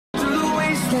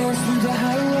dance through the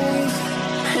highways,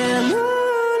 and on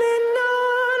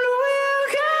we'll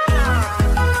go.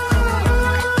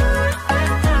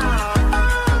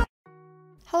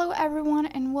 Hello everyone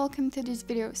and welcome to this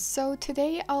video. So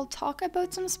today I'll talk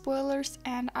about some spoilers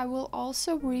and I will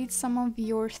also read some of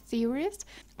your theories.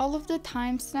 All of the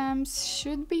timestamps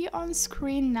should be on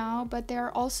screen now, but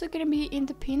they're also gonna be in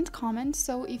the pinned comments,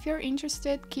 so if you're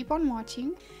interested, keep on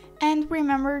watching. And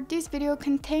remember, this video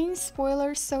contains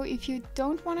spoilers, so if you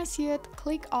don't want to see it,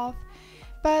 click off.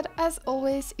 But as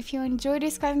always, if you enjoy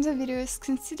these kinds of videos,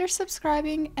 consider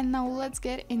subscribing, and now let's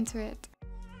get into it.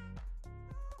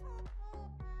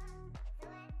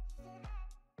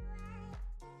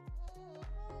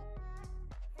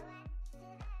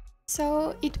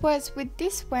 So it was with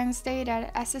this Wednesday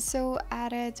that SSO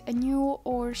added a new,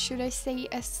 or should I say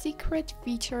a secret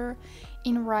feature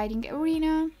in Riding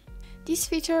Arena. This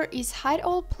feature is hide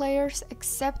all players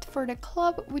except for the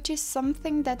club, which is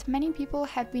something that many people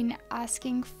have been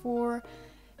asking for,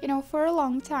 for a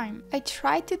long time. I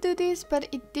tried to do this, but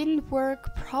it didn't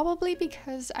work, probably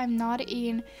because I'm not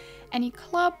in any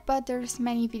club, but there's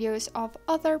many videos of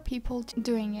other people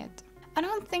doing it. I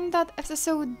don't think that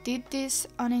SSO did this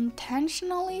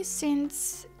unintentionally,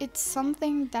 since it's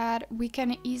something that we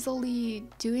can easily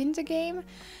do in the game.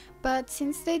 But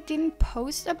since they didn't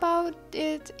post about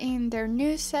it in their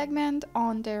news segment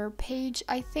on their page,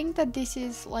 I think that this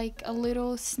is like a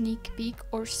little sneak peek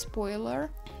or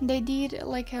spoiler. They did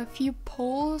like a few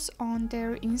polls on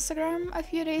their Instagram a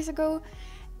few days ago,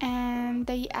 and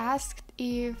they asked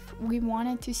if we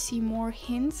wanted to see more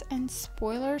hints and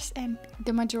spoilers, and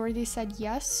the majority said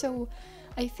yes. So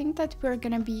I think that we're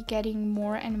gonna be getting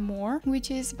more and more,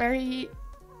 which is very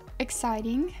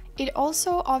exciting. It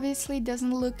also obviously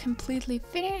doesn't look completely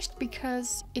finished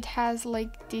because it has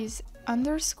like these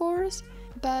underscores,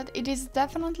 but it is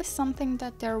definitely something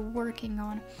that they're working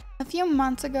on. A few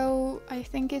months ago, I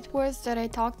think it was, that I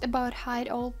talked about hide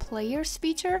all players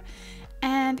feature,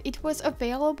 and it was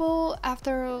available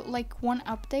after like one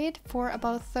update for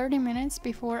about 30 minutes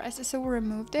before SSO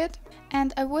removed it,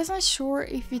 and I wasn't sure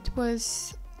if it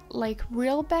was like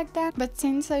real back then, but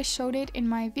since I showed it in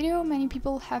my video, many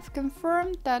people have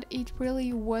confirmed that it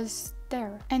really was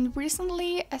there. And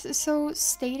recently SSO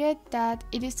stated that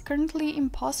it is currently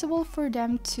impossible for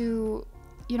them to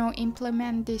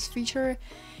implement this feature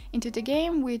into the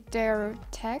game with their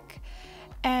tech,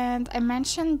 and I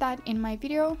mentioned that in my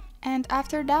video. And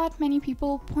after that, many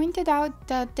people pointed out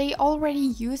that they already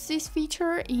use this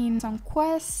feature in some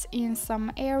quests, in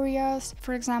some areas,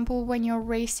 for example when you're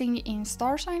racing in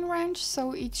Starshine Ranch,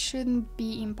 so it shouldn't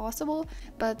be impossible,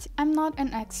 but I'm not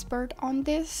an expert on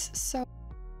this, so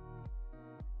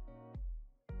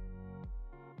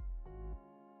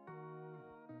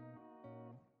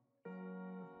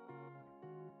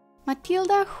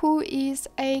Matilda, who is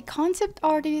a concept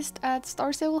artist at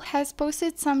Star Stable, has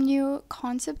posted some new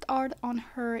concept art on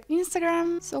her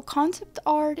Instagram. So concept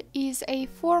art is a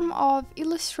form of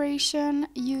illustration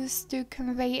used to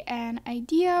convey an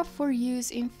idea for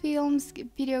use in films,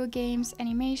 video games,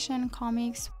 animation,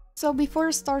 comics. So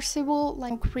before Star Stable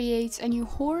creates a new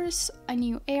horse, a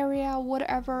new area,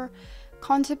 whatever,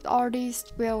 concept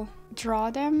artists will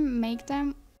draw them, make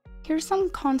them. Here's some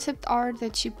concept art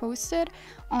that she posted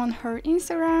on her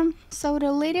Instagram. So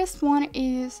the latest one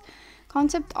is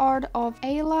concept art of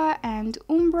Ayla and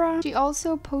Umbra. She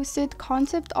also posted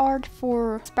concept art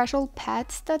for special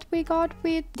pets that we got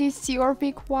with these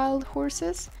Jorvik wild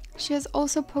horses. She has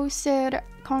also posted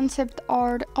concept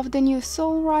art of the new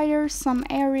Soul Riders, some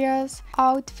areas,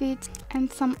 outfits,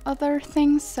 and some other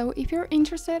things. So if you're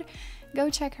interested,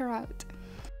 go check her out.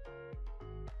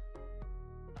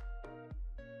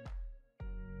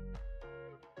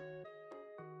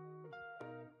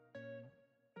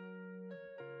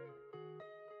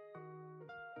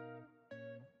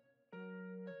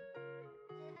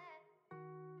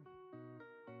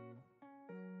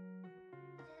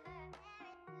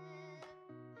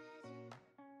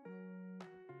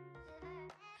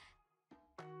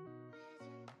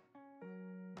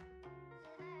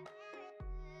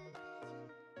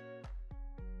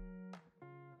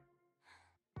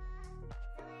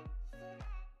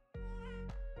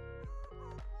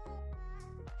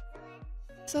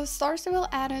 So Star Stable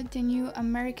added the new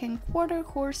American quarter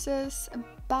horses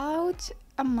about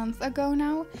a month ago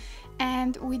now,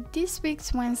 and with this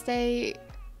week's Wednesday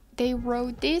they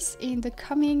wrote this in the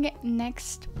coming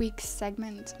next week's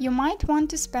segment. You might want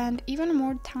to spend even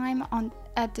more time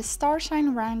at the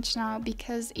Starshine Ranch now,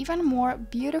 because even more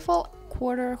beautiful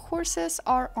quarter horses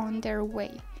are on their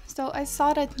way. So I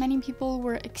saw that many people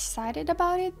were excited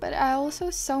about it, but I also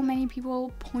saw many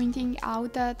people pointing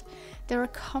out that they're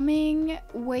coming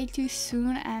way too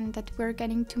soon and that we're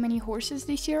getting too many horses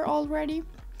this year already.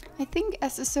 I think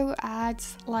SSO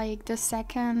adds like the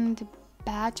second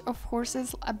batch of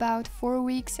horses about 4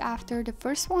 weeks after the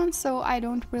first one, so I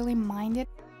don't really mind it.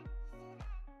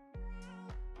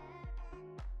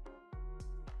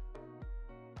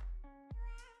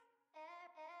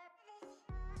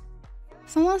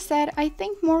 Someone said, I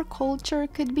think more culture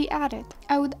could be added.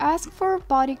 I would ask for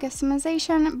body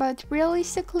customization, but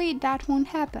realistically that won't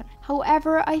happen.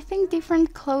 However, I think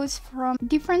different clothes from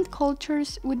different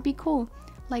cultures would be cool,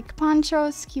 like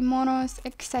ponchos, kimonos,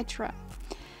 etc.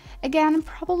 Again,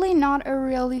 probably not a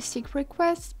realistic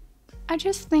request, I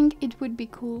just think it would be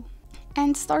cool.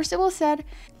 And Starstable said,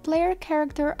 player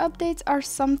character updates are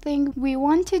something we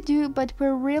want to do, but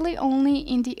we're really only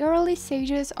in the early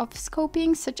stages of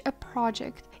scoping such a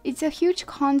project. It's a huge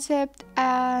concept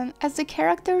as the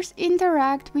characters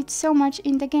interact with so much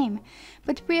in the game,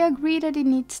 but we agree that it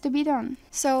needs to be done.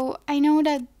 So I know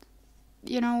that,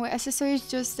 you know, SSO is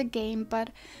just a game, but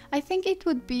I think it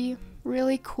would be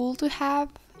really cool to have,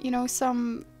 you know,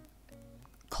 some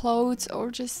clothes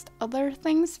or just other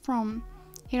things from,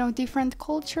 you know, different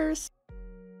cultures.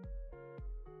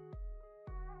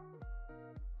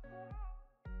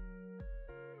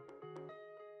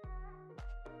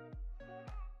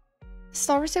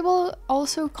 Starstable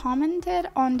also commented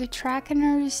on the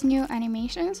Trakehners' new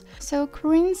animations. So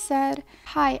Corinne said,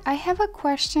 hi, I have a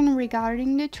question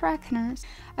regarding the Trakehners.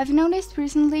 I've noticed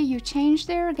recently you changed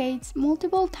their gaits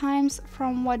multiple times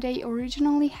from what they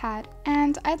originally had,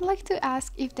 and I'd like to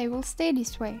ask if they will stay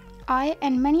this way. I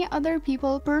and many other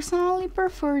people personally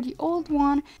prefer the old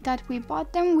one that we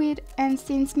bought them with, and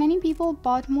since many people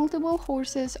bought multiple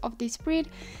horses of this breed,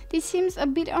 this seems a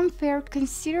bit unfair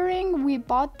considering we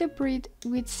bought the breed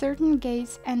with certain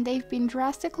gaits and they've been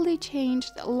drastically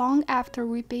changed long after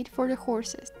we paid for the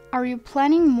horses. Are you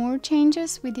planning more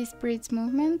changes with this breed's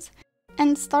movements?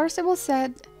 And Starstable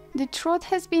said, the trot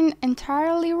has been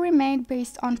entirely remade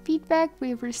based on feedback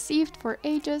we've received for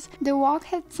ages. The walk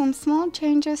had some small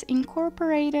changes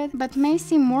incorporated, but may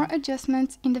see more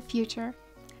adjustments in the future.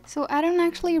 So I don't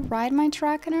actually ride my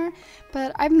Trakekhner,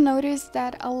 but I've noticed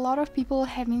that a lot of people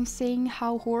have been saying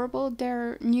how horrible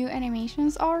their new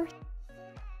animations are.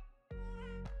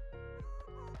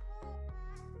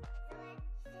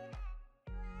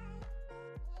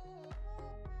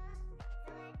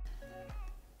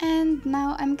 And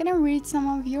now I'm gonna read some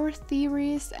of your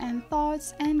theories and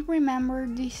thoughts, and remember,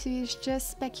 this is just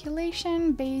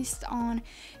speculation based on,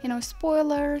 you know,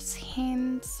 spoilers,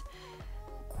 hints,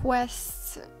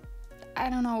 quests,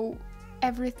 I don't know,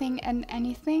 everything and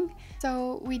anything.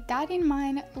 So with that in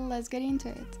mind, let's get into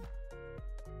it.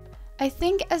 I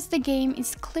think as the game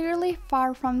is clearly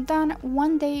far from done,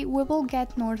 one day we will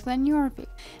get Northern Jorvik.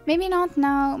 Maybe not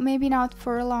now, maybe not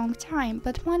for a long time,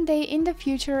 but one day in the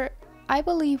future I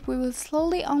believe we will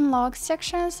slowly unlock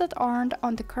sections that aren't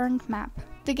on the current map.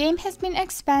 The game has been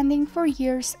expanding for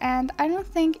years, and I don't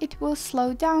think it will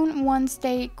slow down once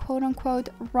they quote-unquote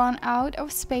run out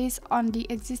of space on the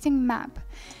existing map.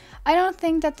 I don't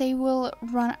think that they will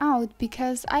run out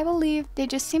because I believe they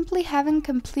just simply haven't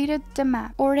completed the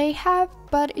map. Or they have,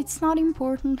 but it's not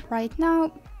important right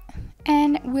now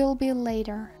and will be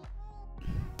later.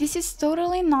 This is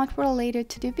totally not related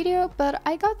to the video, but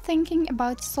I got thinking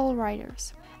about Soul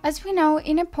Riders. As we know,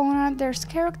 in Epona there's a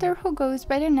character who goes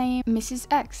by the name Mrs.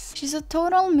 X. She's a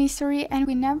total mystery and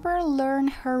we never learn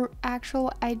her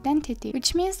actual identity,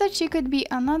 which means that she could be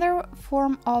another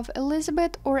form of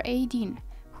Elizabeth or Aideen.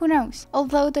 Who knows?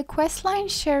 Although the questline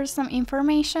shares some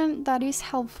information that is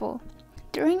helpful.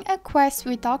 During a quest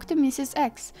we talked to Mrs.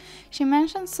 X. She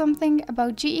mentioned something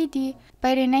about GED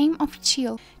by the name of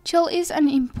Chill. Chill is an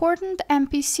important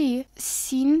NPC,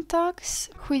 Syntax,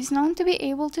 who is known to be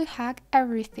able to hack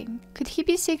everything. Could he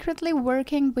be secretly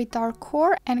working with Dark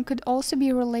Core and could also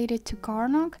be related to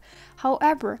Garnock?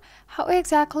 However, how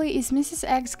exactly is Mrs.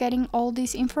 X getting all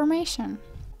this information?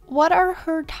 What are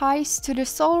her ties to the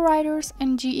Soul Riders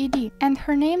and GED? And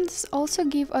her name does also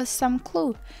give us some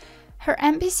clue. Her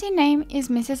NPC name is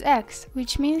Mrs. X,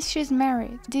 which means she's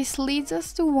married. This leads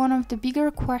us to one of the bigger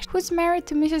questions. Who's married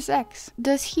to Mrs. X?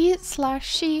 Does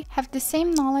he/she have the same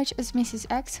knowledge as Mrs.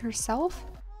 X herself?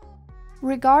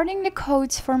 Regarding the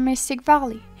codes for Mystic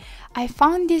Valley, I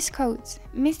found these codes,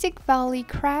 Mystic Valley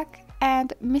Crack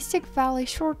and Mystic Valley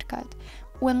Shortcut,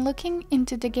 when looking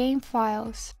into the game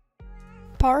files.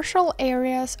 partial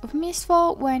areas of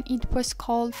Mistfall, when it was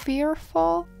called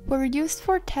Fearfall, were used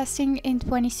for testing in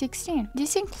 2016.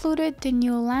 This included the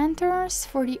new lanterns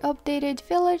for the updated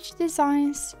village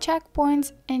designs,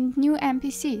 checkpoints, and new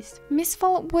NPCs.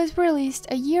 Mistfall was released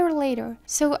a year later,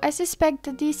 so I suspect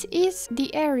that this is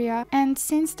the area, and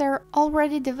since they're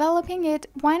already developing it,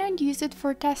 why not use it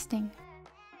for testing?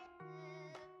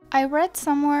 I read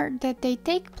somewhere that they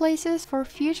take places for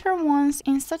future ones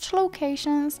in such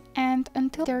locations, and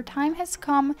until their time has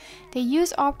come, they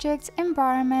use objects,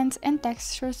 environments, and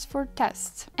textures for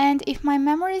tests. And if my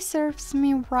memory serves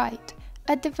me right,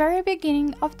 at the very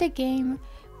beginning of the game,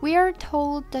 we are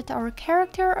told that our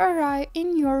character arrived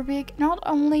in Jorvik not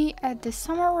only at the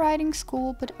summer riding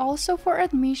school but also for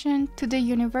admission to the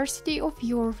University of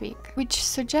Jorvik, which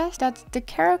suggests that the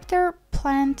character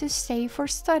planned to stay for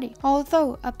study.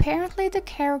 Although apparently the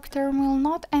character will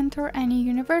not enter any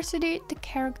university, the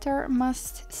character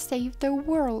must save the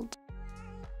world.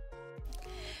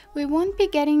 We won't be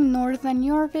getting Northern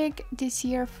Jorvik this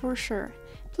year for sure.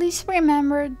 Please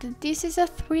remember that this is a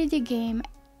 3D game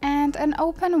and an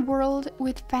open world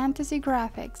with fantasy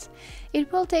graphics.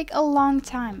 It will take a long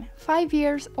time, 5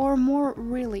 years or more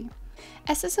really.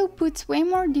 SSO puts way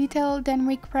more detail than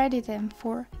we credit them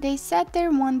for. They said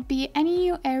there won't be any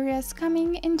new areas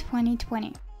coming in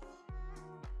 2020.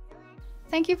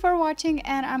 Thank you for watching,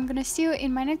 and I'm gonna see you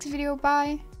in my next video.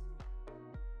 Bye!